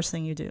 what's the first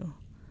thing you do?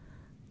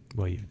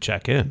 Well, you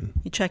check in.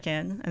 You check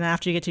in, and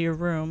after you get to your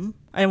room,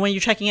 and when you're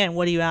checking in,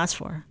 what do you ask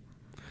for?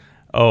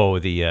 Oh,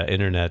 the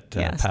internet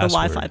password. The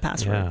Wi-Fi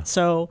password. Yeah.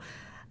 So,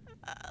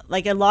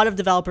 like a lot of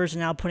developers are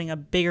now putting a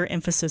bigger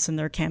emphasis in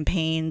their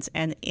campaigns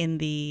and in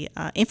the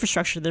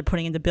infrastructure they're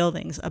putting into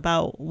buildings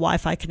about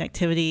Wi-Fi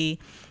connectivity,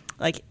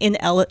 like in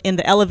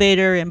the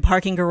elevator, in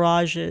parking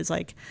garages.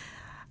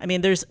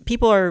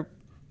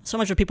 So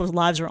much of people's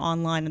lives are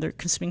online and they're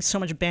consuming so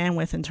much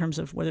bandwidth in terms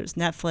of whether it's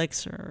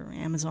Netflix or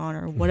Amazon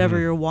or whatever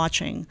you're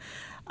watching.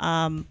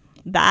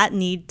 That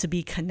need to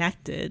be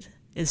connected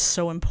is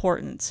so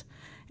important.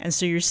 And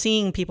so you're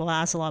seeing people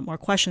ask a lot more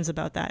questions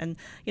about that. And,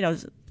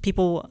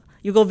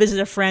 you go visit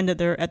a friend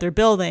at their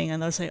building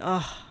and they'll say,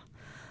 oh,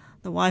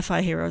 the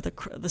Wi-Fi here or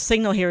the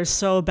signal here is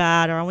so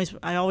bad, or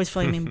I always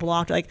feel like I'm being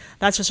blocked. Like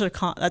that's just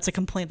that's a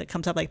complaint that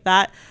comes up. Like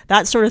that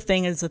sort of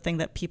thing is the thing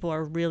that people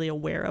are really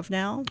aware of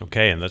now.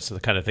 Okay, and that's the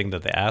kind of thing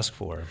that they ask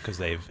for because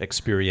they've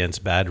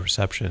experienced bad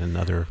reception in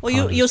other.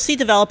 Well, you'll see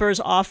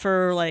developers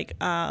offer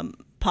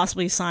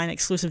possibly sign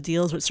exclusive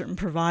deals with certain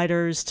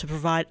providers to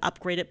provide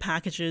upgraded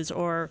packages,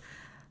 or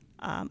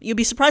you'll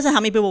be surprised at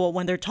how many people,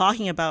 when they're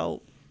talking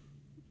about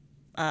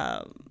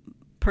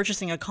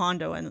purchasing a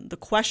condo and the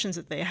questions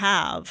that they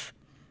have,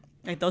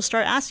 like they'll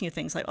start asking you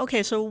things like,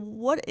 okay, so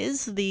what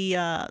is the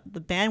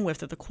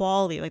bandwidth or the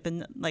quality,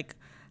 like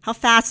how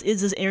fast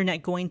is this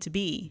internet going to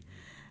be,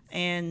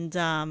 and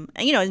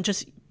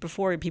just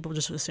before people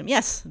just assume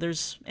yes,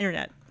 there's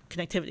internet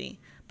connectivity,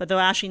 but they'll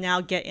actually now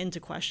get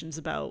into questions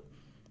about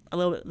they're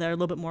a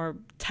little bit more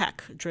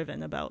tech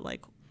driven about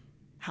like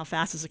how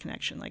fast is the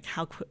connection, like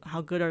how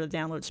good are the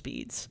download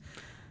speeds.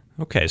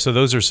 Okay, so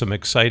those are some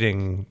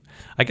exciting,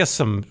 I guess,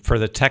 some for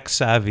the tech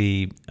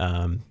savvy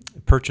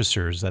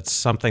purchasers, that's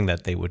something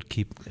that they would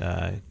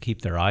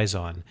keep their eyes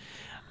on.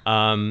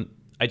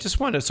 I just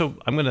want to. So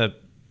I'm going to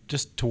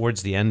just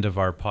towards the end of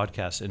our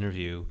podcast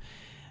interview.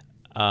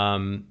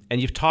 And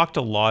you've talked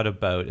a lot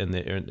about in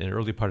the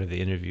early part of the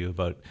interview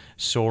about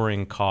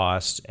soaring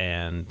costs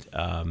and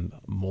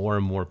more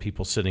and more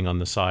people sitting on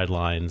the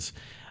sidelines.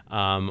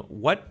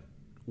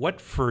 What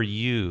for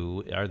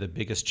you are the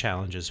biggest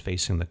challenges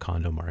facing the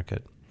condo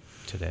market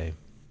today?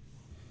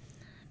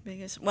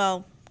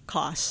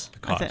 Costs.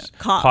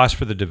 Costs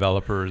for the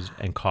developers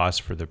and costs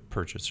for the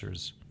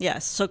purchasers.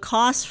 Yes. So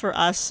costs for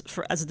us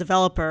as a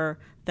developer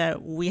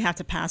that we have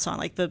to pass on,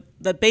 like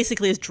that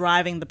basically is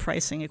driving the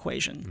pricing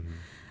equation.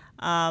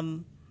 Mm-hmm.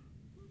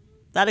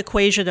 That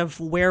equation of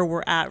where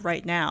we're at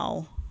right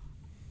now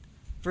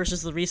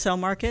versus the resale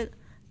market,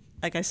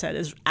 like I said,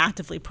 is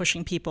actively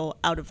pushing people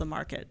out of the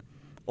market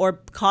or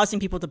causing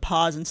people to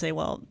pause and say,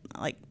 well,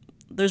 like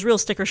there's real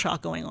sticker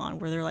shock going on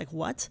where they're like,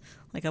 what?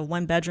 Like a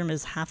 1-bedroom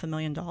is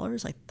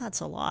 $500,000? Like that's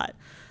a lot.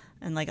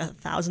 And like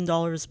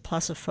 $1,000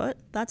 plus a foot,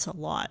 that's a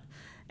lot.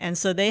 And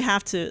so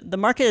the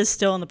market is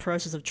still in the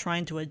process of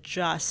trying to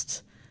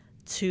adjust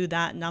to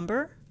that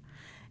number.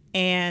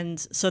 And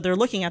so they're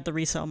looking at the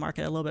resale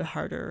market a little bit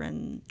harder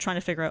and trying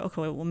to figure out,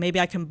 okay, well,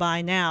 maybe I can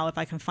buy now if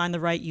I can find the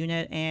right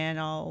unit and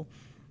I'll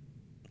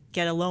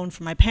get a loan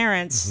from my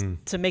parents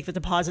to make the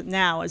deposit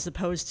now as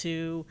opposed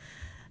to,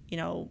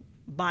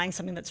 buying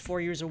something that's 4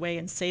 years away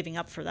and saving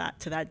up for that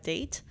to that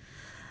date.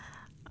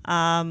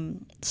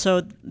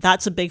 So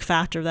that's a big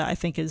factor that I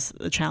think is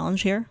the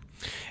challenge here.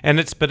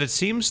 But it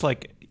seems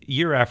like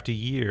year after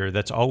year,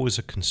 that's always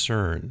a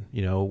concern.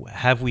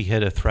 Have we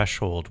hit a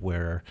threshold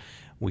where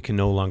we can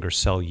no longer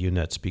sell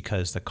units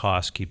because the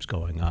cost keeps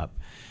going up?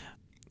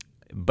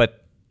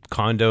 But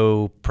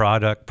condo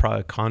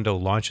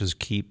launches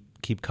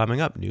keep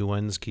coming up. New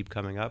ones keep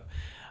coming up.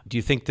 Do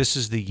you think this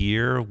is the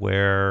year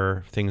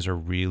where things are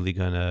really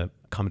going to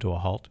come to a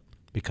halt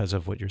because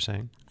of what you're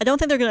saying? I don't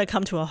think they're going to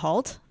come to a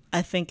halt.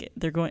 I think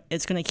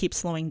it's going to keep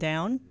slowing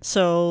down.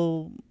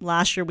 So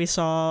last year we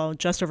saw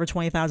just over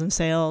 20,000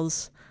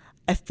 sales.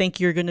 I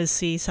think you're going to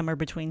see somewhere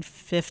between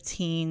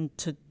 15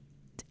 to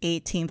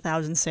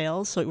 18,000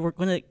 sales. So we're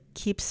going to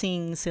keep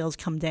seeing sales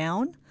come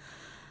down.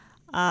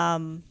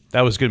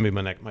 That was going to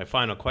be my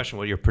final question.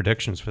 What are your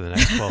predictions for the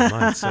next 12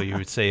 months? So you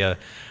would say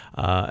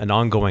an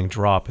ongoing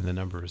drop in the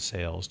number of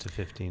sales to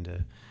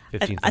 15,000.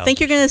 I think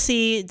you're going to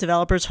see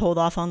developers hold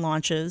off on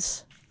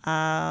launches,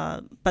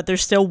 but there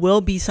still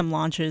will be some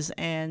launches.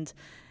 And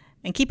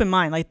keep in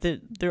mind, like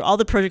all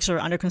the projects are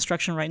under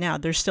construction right now.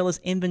 There still is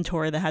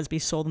inventory that has to be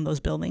sold in those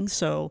buildings.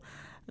 So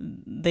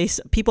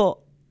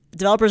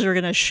developers are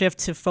going to shift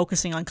to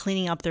focusing on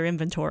cleaning up their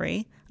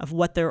inventory of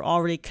what they're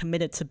already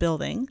committed to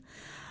building.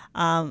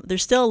 There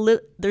still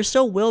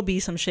will be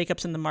some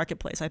shakeups in the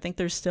marketplace. I think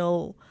there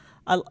still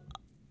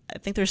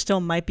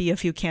might be a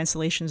few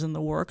cancellations in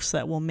the works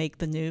that will make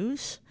the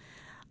news,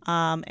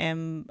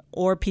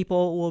 or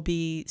people will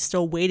be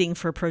still waiting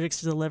for projects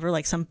to deliver.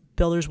 Like some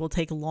builders will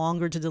take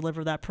longer to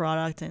deliver that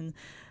product and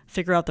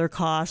figure out their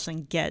costs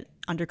and get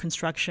under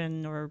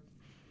construction.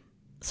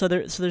 So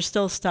there's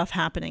still stuff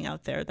happening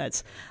out there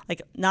that's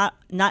like not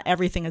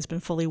everything has been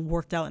fully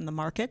worked out in the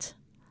market.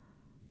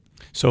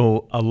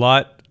 So a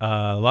lot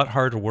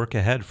harder work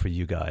ahead for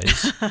you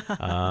guys.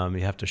 You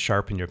have to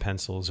sharpen your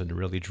pencils and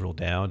really drill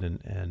down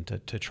and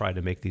to try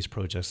to make these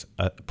projects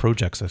a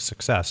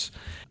success.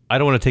 I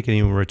don't want to take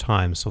any more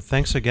time, so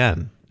thanks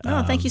again.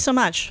 No, thank you so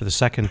much. For the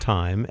second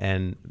time,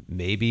 and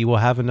maybe we'll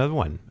have another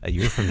one a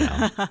year from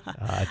now.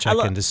 Check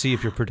in to see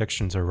if your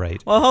predictions are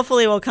right. Well,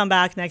 hopefully we'll come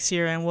back next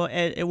year and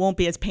it won't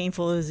be as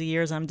painful as the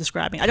years I'm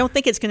describing. I don't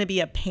think it's going to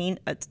be a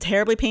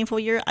terribly painful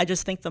year. I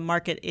just think the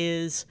market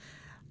is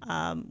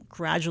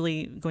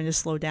gradually going to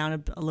slow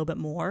down a little bit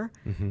more,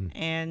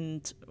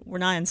 and we're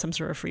not in some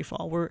sort of free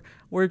fall.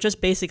 We're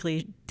just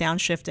basically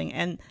downshifting,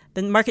 and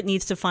the market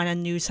needs to find a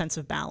new sense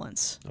of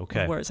balance.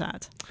 Okay, of where it's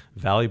at.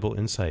 Valuable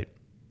insight.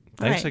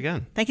 Thanks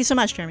again. Thank you so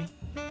much, Jeremy.